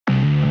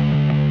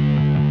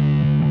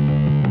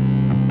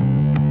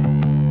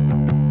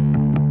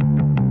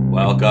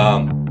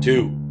Welcome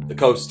to the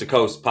Coast to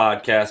Coast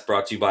podcast,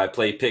 brought to you by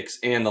Play Picks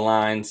and the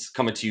Lines,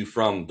 coming to you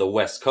from the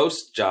West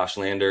Coast. Josh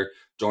Lander,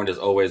 joined as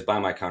always by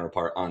my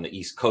counterpart on the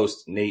East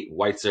Coast, Nate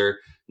Weitzer.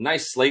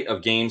 Nice slate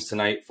of games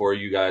tonight for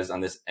you guys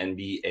on this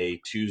NBA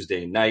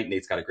Tuesday night.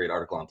 Nate's got a great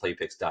article on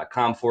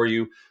playpicks.com for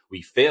you.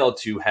 We failed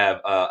to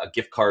have a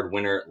gift card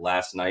winner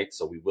last night,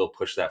 so we will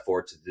push that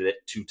forward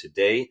to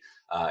today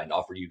and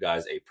offer you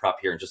guys a prop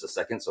here in just a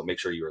second. So make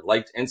sure you are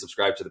liked and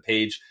subscribe to the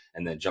page,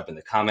 and then jump in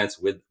the comments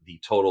with the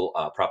total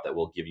prop that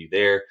we'll give you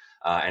there.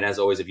 And as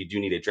always, if you do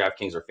need a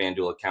DraftKings or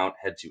FanDuel account,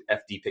 head to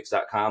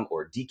fdpicks.com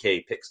or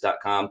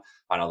dkpicks.com.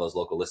 Find all those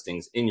local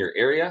listings in your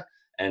area.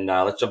 And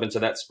let's jump into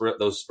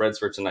those spreads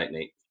for tonight,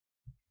 Nate.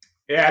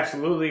 Yeah,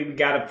 absolutely. We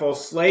got a full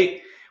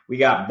slate. We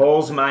got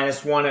Bulls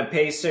 -1 at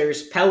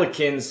Pacers,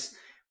 Pelicans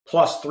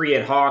 +3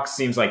 at Hawks.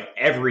 Seems like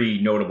every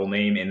notable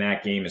name in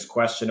that game is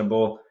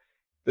questionable.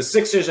 The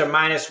Sixers are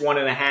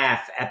 -1.5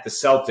 at the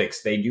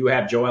Celtics. They do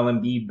have Joel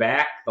Embiid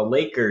back. The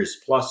Lakers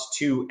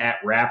 +2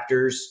 at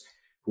Raptors,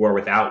 who are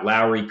without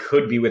Lowry,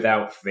 could be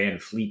without Van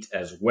Fleet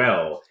as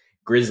well.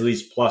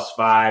 Grizzlies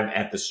 +5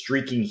 at the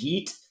Streaking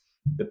Heat.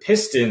 The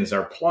Pistons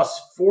are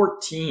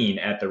 +14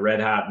 at the Red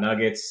Hot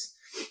Nuggets.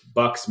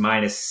 Bucks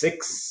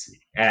 -6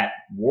 at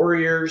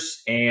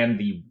Warriors. And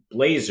the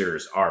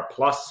Blazers are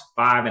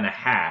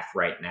 +5.5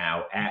 right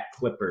now at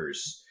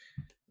Clippers.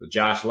 So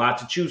Josh, a lot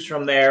to choose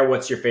from there.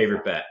 What's your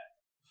favorite bet?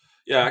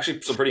 Yeah, actually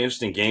some pretty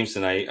interesting games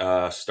tonight,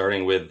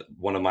 starting with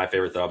one of my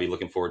favorites that I'll be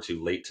looking forward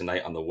to late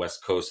tonight on the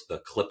West Coast, the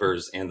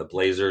Clippers and the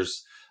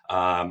Blazers.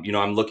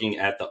 I'm looking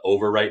at the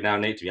over right now,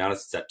 Nate. To be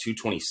honest, it's at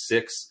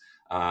 226.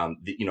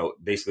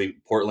 Basically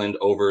Portland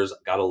overs,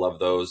 gotta love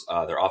those.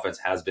 Their offense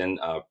has been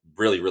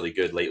really, really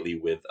good lately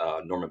with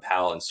Norman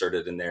Powell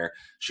inserted in there,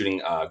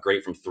 shooting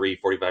great from three,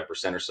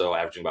 45% or so,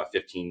 averaging about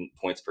 15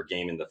 points per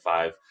game in the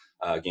 5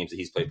 games that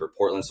he's played for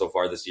Portland so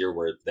far this year,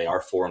 where they are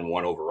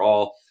 4-1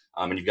 overall.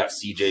 And you've got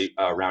CJ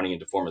rounding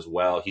into form as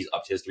well. He's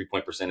upped his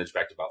 3-point percentage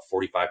back to about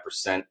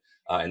 45%.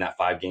 In that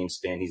 5-game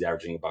span, he's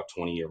averaging about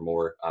 20 or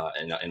more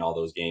in all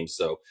those games.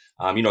 So,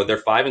 they're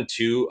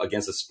 5-2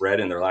 against the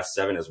spread in their last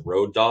 7 as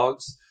road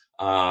dogs.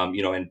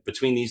 And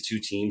between these two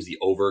teams, the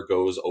over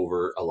goes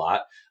over a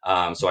lot.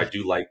 So I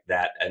do like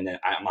that. And then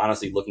I'm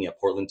honestly looking at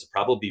Portland to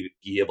probably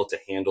be able to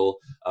handle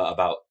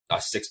about a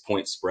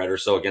 6-point spread or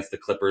so against the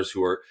Clippers,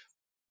 who are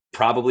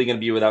probably going to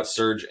be without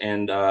Serge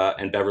and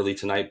Beverly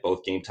tonight,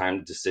 both game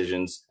time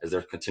decisions as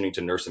they're continuing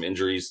to nurse some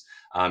injuries.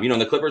 And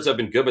the Clippers have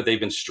been good, but they've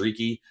been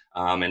streaky.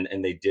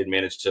 And they did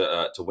manage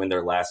to win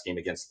their last game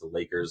against the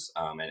Lakers.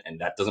 And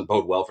that doesn't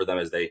bode well for them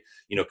as they,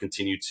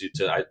 continue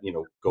to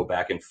go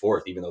back and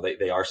forth, even though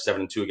they are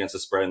 7-2 against the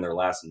spread in their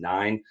last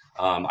 9.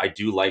 I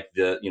do like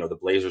the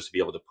Blazers to be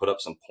able to put up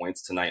some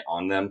points tonight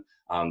on them.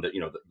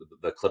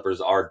 The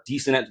Clippers are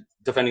decent at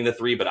defending the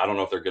 3, but I don't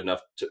know if they're good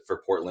enough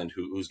for Portland,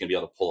 who's going to be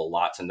able to pull a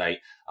lot tonight.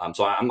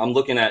 So I'm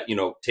looking at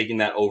taking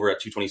that over at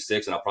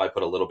 226, and I'll probably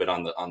put a little bit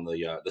on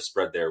the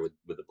spread there with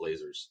the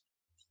Blazers.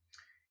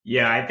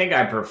 Yeah, I think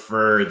I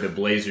prefer the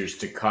Blazers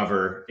to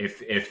cover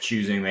if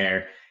choosing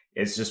there.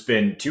 It's just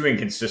been too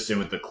inconsistent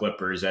with the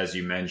Clippers, as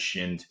you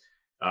mentioned,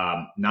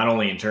 not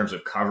only in terms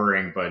of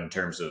covering, but in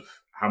terms of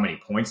how many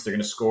points they're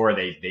going to score.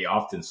 They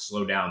often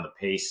slow down the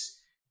pace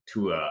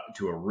to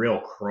a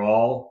real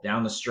crawl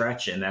down the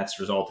stretch, and that's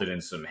resulted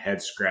in some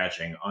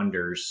head-scratching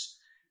unders.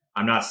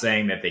 I'm not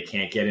saying that they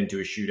can't get into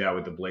a shootout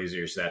with the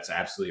Blazers. That's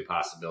absolutely a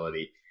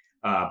possibility.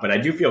 But I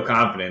do feel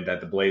confident that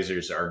the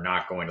Blazers are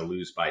not going to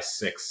lose by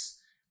 6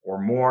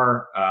 or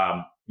more.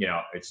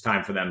 It's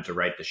time for them to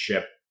right the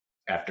ship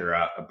after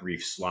a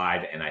brief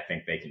slide, and I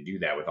think they can do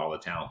that with all the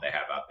talent they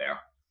have out there.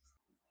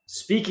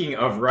 Speaking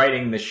of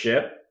righting the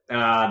ship, the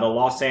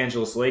Los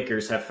Angeles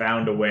Lakers have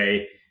found a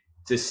way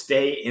to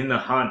stay in the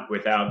hunt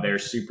without their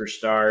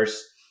superstars,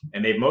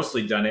 and they've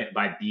mostly done it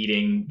by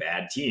beating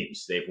bad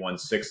teams. They've won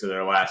 6 of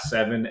their last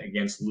 7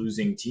 against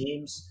losing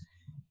teams,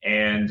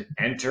 and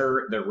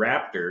enter the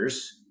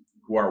Raptors,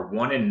 who are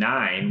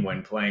 1-9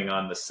 when playing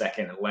on the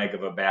second leg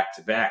of a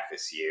back-to-back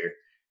this year.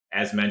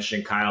 As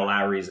mentioned, Kyle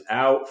Lowry's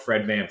out.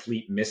 Fred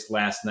VanVleet missed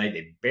last night.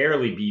 They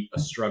barely beat a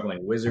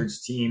struggling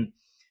Wizards team.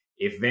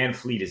 If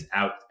VanVleet is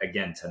out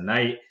again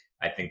tonight,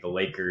 I think the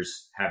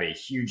Lakers have a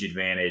huge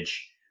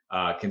advantage,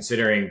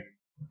 considering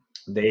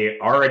they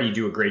already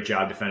do a great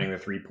job defending the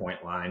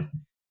 3-point line.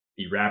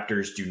 The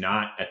Raptors do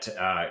not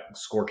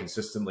score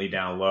consistently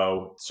down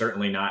low,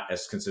 certainly not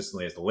as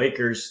consistently as the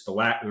Lakers. The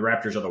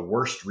Raptors are the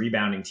worst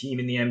rebounding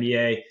team in the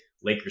NBA.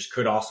 Lakers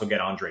could also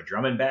get Andre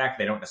Drummond back.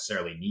 They don't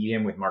necessarily need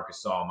him with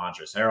Marcus Gasol and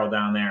Montrezl Harrell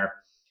down there.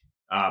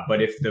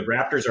 But if the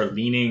Raptors are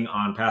leaning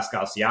on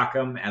Pascal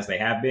Siakam, as they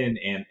have been,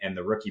 and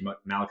the rookie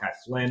Malachi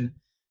Flynn,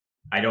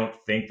 I don't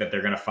think that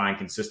they're going to find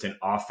consistent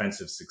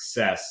offensive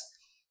success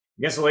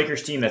against the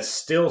Lakers team that's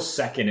still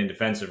second in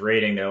defensive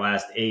rating, their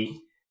last 8.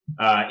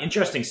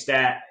 Interesting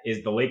stat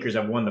is the Lakers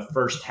have won the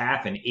first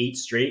half in 8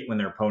 straight when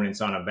their opponent's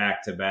on a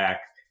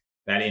back-to-back.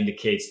 That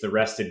indicates the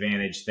rest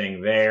advantage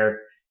thing there.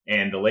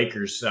 And the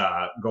Lakers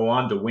go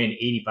on to win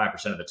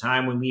 85% of the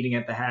time when leading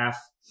at the half.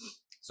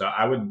 So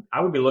I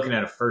would be looking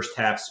at a first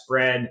half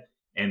spread.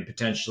 and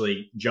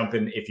potentially jump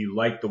in. If you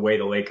like the way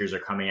the Lakers are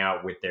coming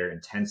out with their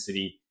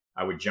intensity,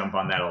 I would jump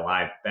on that a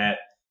live bet.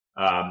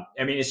 I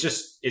mean, it's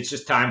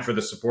just time for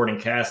the supporting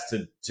cast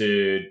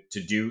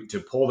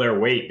to pull their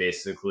weight,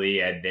 basically.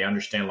 And they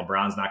understand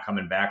LeBron's not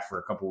coming back for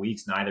a couple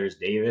weeks. Neither is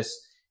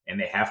Davis, and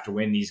they have to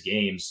win these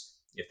games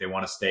if they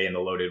want to stay in the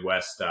loaded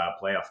West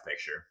playoff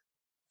picture.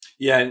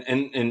 Yeah,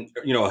 and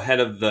you know, ahead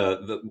of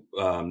the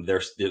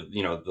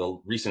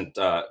recent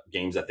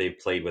games that they've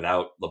played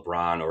without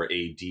LeBron or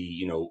AD,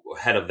 you know,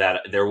 ahead of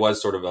that, there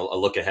was sort of a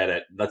look ahead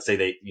at, let's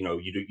say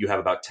you have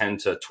about 10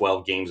 to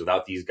 12 games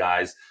without these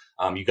guys.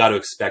 You got to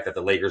expect that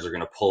the Lakers are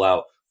going to pull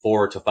out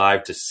 4 to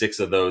 5 to 6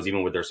 of those,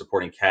 even with their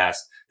supporting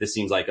cast. This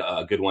seems like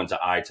a good one to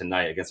eye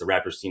tonight against a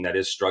Raptors team that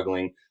is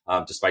struggling,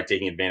 despite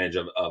taking advantage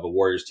of a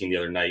Warriors team the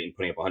other night and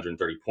putting up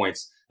 130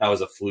 points. That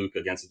was a fluke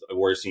against a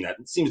Warriors team that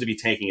seems to be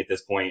tanking at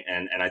this point,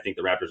 and I think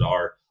the Raptors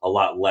are a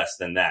lot less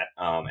than that.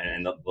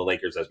 And the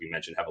Lakers, as we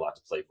mentioned, have a lot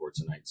to play for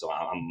tonight. So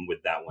I'm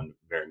with that one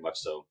very much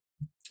so.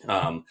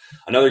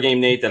 Another game,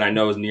 Nate, that I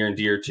know is near and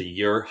dear to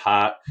your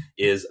heart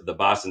is the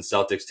Boston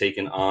Celtics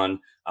taking on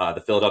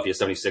the Philadelphia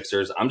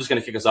 76ers. I'm just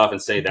going to kick us off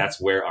and say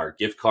that's where our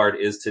gift card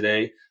is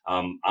today.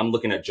 I'm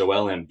looking at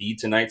Joel Embiid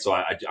tonight, so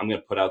I'm going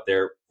to put out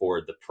there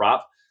for the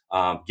prop.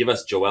 Give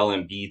us Joel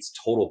Embiid's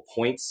total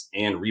points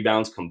and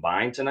rebounds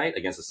combined tonight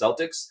against the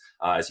Celtics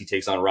as he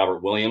takes on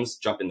Robert Williams.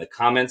 Jump in the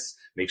comments.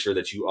 Make sure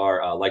that you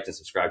are liked and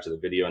subscribed to the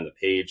video and the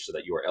page so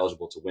that you are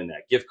eligible to win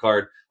that gift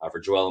card for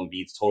Joel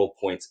Embiid's total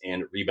points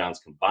and rebounds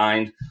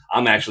combined.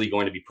 I'm actually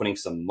going to be putting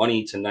some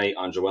money tonight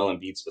on Joel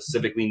Embiid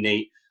specifically,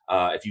 Nate.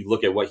 If you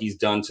look at what he's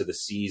done to the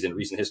C's in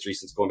recent history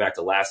since going back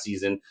to last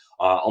season,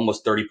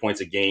 almost 30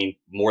 points a game,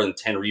 more than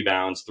 10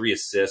 rebounds, 3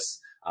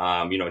 assists.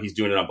 He's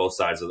doing it on both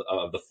sides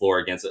of the floor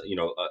against,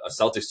 a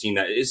Celtics team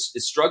that is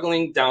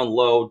struggling down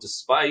low,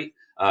 despite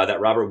that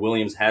Robert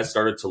Williams has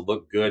started to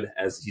look good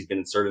as he's been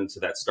inserted into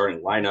that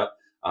starting lineup.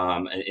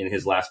 In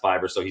his last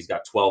 5 or so, he's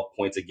got 12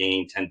 points a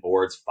game, 10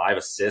 boards, 5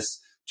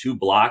 assists, 2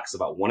 blocks,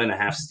 about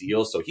 1.5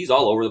 steals. So he's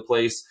all over the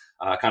place,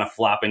 kind of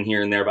flopping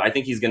here and there. But I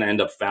think he's going to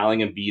end up fouling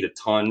Embiid a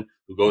ton,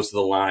 who goes to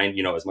the line,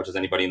 as much as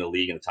anybody in the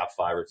league in the top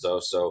 5 or so.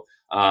 So,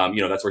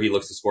 that's where he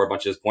looks to score a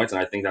bunch of his points.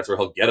 And I think that's where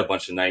he'll get a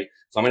bunch tonight.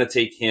 So I'm going to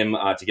take him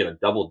to get a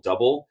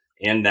double-double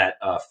and that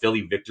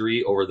Philly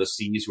victory over the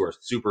C's, who are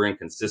super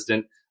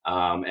inconsistent,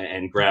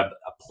 and grab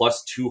a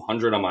plus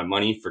 200 on my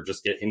money for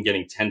just him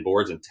getting 10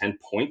 boards and 10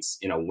 points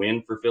in a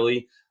win for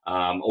Philly.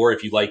 Or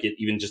if you like it,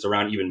 even just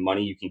around even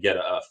money, you can get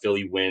a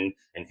Philly win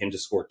and him to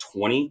score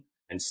 20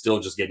 and still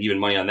just get even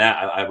money on that.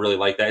 I really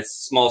like that. It's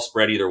a small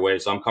spread either way,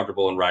 so I'm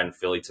comfortable in riding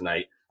Philly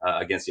tonight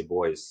against you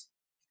boys.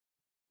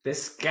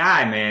 This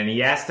guy, man, he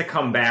has to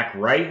come back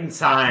right in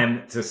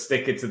time to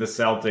stick it to the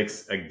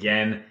Celtics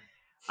again.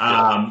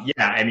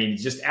 He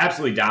just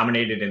absolutely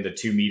dominated in the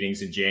 2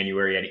 meetings in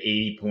January. He had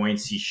 80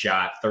 points. He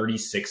shot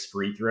 36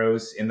 free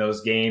throws in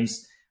those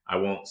games. I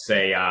won't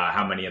say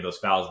how many of those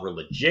fouls were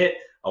legit.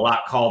 A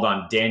lot called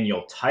on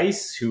Daniel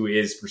Tice, who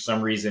is, for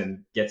some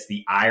reason, gets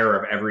the ire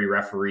of every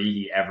referee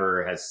he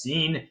ever has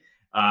seen.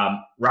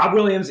 Rob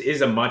Williams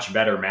is a much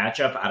better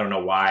matchup. I don't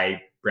know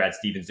why Brad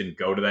Stevens didn't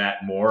go to that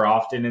more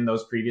often in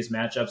those previous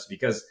matchups,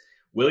 because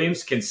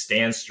Williams can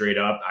stand straight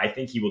up. I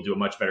think he will do a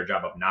much better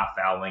job of not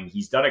fouling.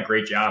 He's done a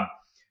great job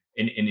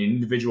in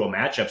individual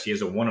matchups. He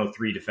has a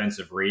 103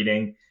 defensive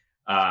rating.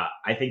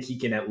 I think he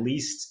can at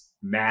least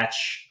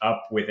match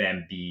up with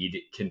Embiid,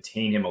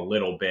 contain him a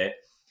little bit.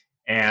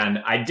 And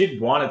I did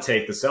want to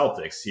take the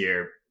Celtics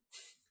here,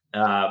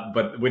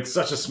 but with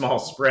such a small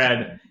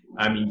spread,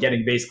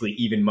 getting basically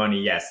even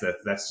money, yes,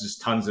 that's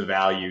just tons of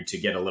value to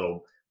get a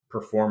little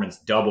performance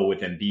double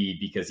with Embiid,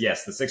 because,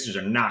 yes, the Sixers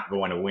are not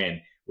going to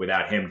win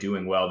without him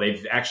doing well.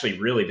 They've actually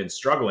really been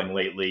struggling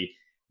lately.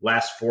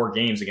 Last 4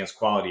 games against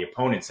quality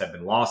opponents have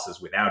been losses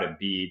without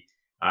Embiid.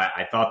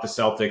 I thought the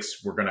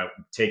Celtics were going to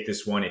take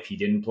this one if he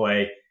didn't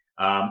play.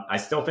 I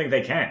still think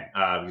they can,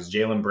 because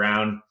Jaylen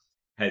Brown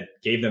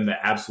gave them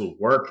the absolute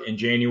work in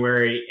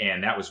January,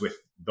 and that was with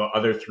the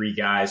other 3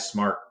 guys,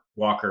 Smart,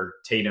 Walker,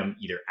 Tatum,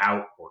 either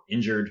out or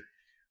injured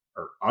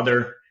or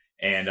other.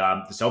 And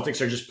the Celtics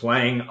are just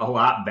playing a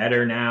lot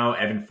better now.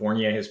 Evan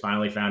Fournier has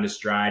finally found his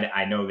stride.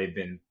 I know they've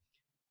been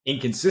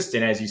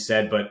inconsistent, as you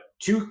said, but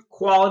 2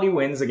 quality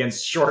wins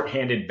against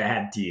shorthanded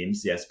bad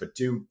teams. Yes, but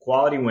 2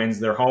 quality wins.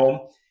 They're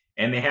home,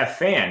 and they have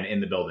fans in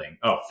the building.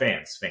 Oh,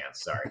 fans,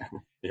 sorry.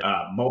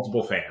 Yeah.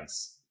 Multiple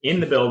fans in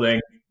the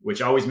building,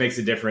 which always makes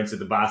a difference at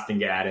the Boston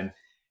Garden.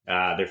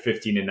 They're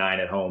 15-9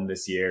 at home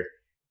this year.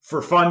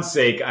 For fun's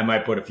sake, I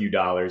might put a few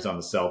dollars on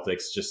the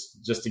Celtics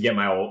just to get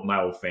my old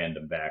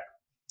fandom back.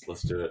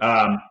 Let's do it.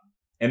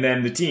 And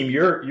then the team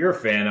you're a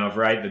fan of,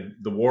 right?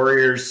 The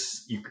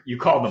Warriors, you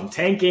call them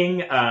tanking.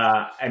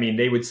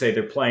 They would say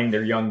they're playing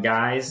their young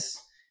guys.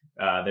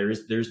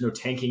 There's no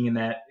tanking in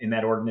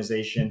that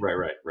organization.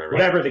 Right.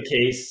 Whatever the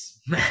case,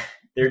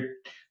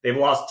 they've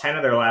lost 10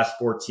 of their last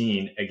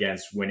 14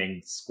 against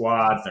winning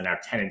squads. They're now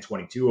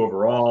 10-22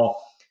 overall.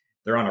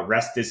 They're on a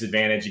rest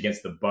disadvantage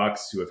against the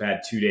Bucks, who have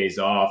had 2 days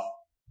off.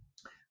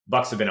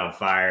 Bucks have been on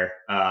fire.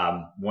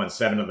 Won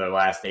 7 of their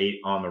last 8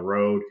 on the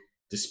road,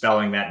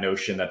 dispelling that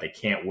notion that they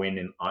can't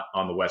win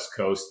on the West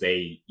Coast.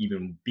 They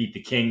even beat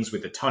the Kings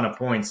with a ton of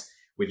points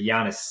with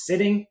Giannis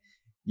sitting.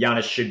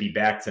 Giannis should be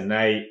back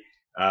tonight.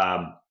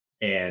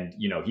 And,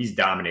 he's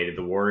dominated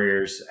the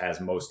Warriors, as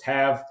most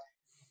have.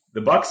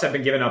 The Bucks have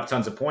been giving up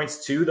tons of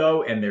points too,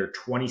 though, and they're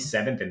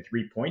 27th in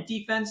three-point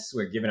defense.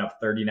 We're giving up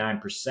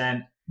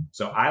 39%.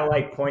 So I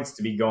like points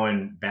to be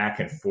going back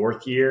and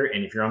forth here.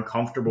 And if you're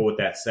uncomfortable with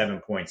that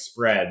 7-point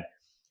spread,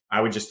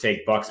 I would just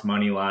take Bucks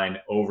money line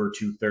over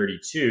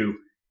 232,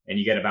 and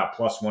you get about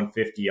plus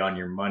 150 on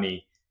your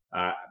money.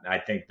 I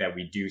think that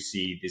we do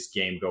see this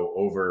game go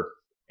over,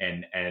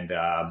 and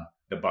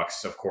the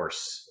Bucks, of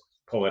course,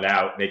 pull it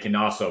out. They can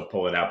also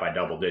pull it out by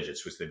double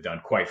digits, which they've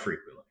done quite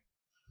frequently.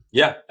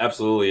 Yeah,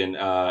 absolutely. And,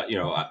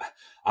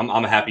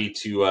 I'm happy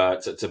to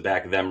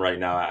back them right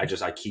now.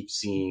 I keep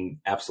seeing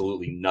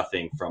absolutely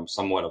nothing from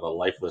somewhat of a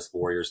lifeless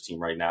Warriors team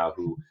right now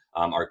who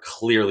are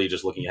clearly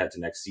just looking ahead to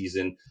next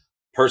season.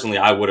 Personally,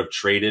 I would have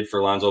traded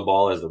for Lonzo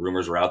Ball as the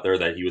rumors were out there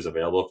that he was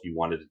available if you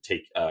wanted to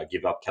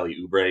give up Kelly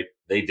Oubre.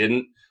 They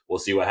didn't. We'll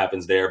see what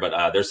happens there.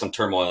 But there's some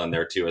turmoil in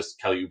there, too. As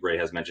Kelly Oubre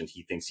has mentioned,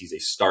 he thinks he's a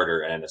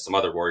starter, and some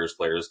other Warriors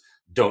players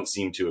don't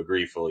seem to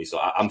agree fully. So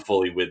I'm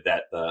fully with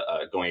that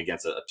going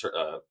against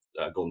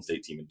a Golden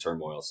State team in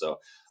turmoil. So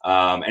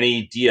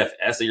any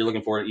DFS that you're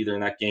looking for either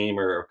in that game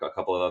or a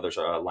couple of other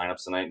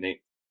lineups tonight,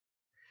 Nate?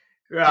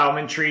 Well, I'm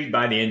intrigued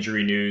by the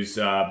injury news,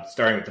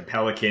 starting with the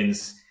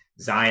Pelicans.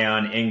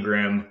 Zion,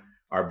 Ingram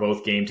are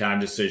both game time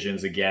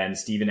decisions again.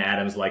 Steven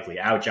Adams likely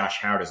out. Josh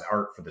Hart is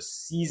out for the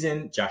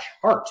season.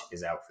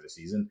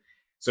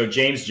 So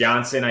James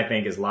Johnson, I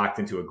think, is locked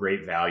into a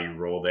great value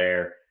role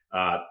there.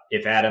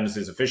 If Adams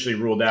is officially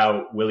ruled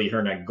out, Willie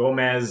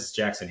Hernan-Gomez,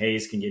 Jackson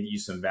Hayes can get you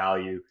some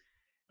value.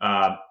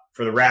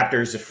 For the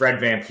Raptors, if Fred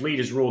VanVleet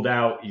is ruled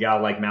out, you got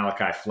to like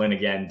Malachi Flynn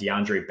again.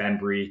 DeAndre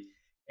Bembry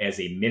as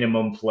a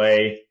minimum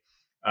play.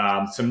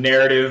 Some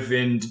narrative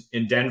in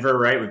Denver,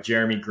 right, with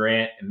Jeremy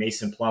Grant and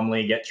Mason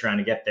Plumlee trying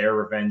to get their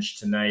revenge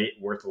tonight.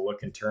 Worth a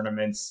look in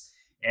tournaments.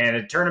 And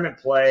a tournament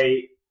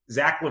play,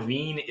 Zach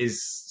LaVine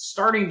is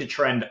starting to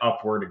trend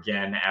upward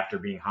again after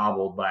being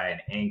hobbled by an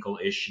ankle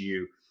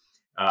issue.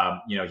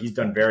 He's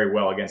done very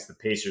well against the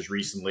Pacers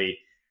recently,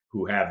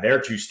 who have their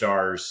 2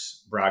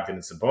 stars, Brogdon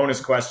and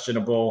Sabonis,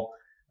 questionable.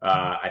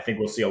 I think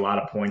we'll see a lot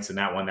of points in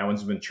that one. That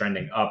one's been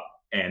trending up,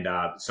 and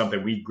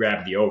something we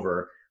grabbed the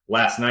over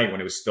last night when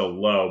it was still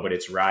low, but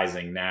it's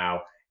rising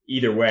now.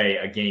 Either way,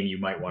 a game you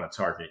might want to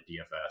target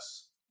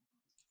DFS.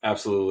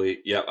 Absolutely.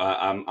 Yeah,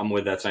 I'm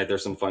with that tonight.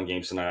 There's some fun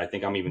games tonight. I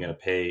think I'm even going to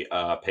pay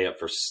up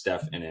for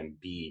Steph and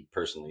Embiid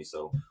personally.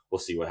 So we'll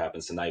see what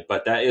happens tonight.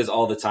 But that is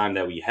all the time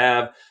that we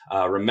have.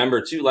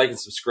 Remember to like and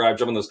subscribe.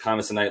 Jump in those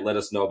comments tonight. Let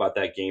us know about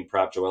that game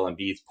prop, Joel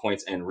Embiid's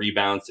points and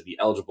rebounds, to be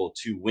eligible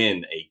to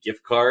win a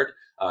gift card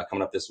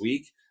coming up this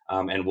week.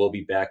 And we'll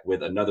be back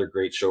with another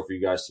great show for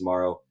you guys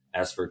tomorrow.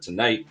 As for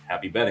tonight,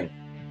 happy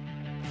betting.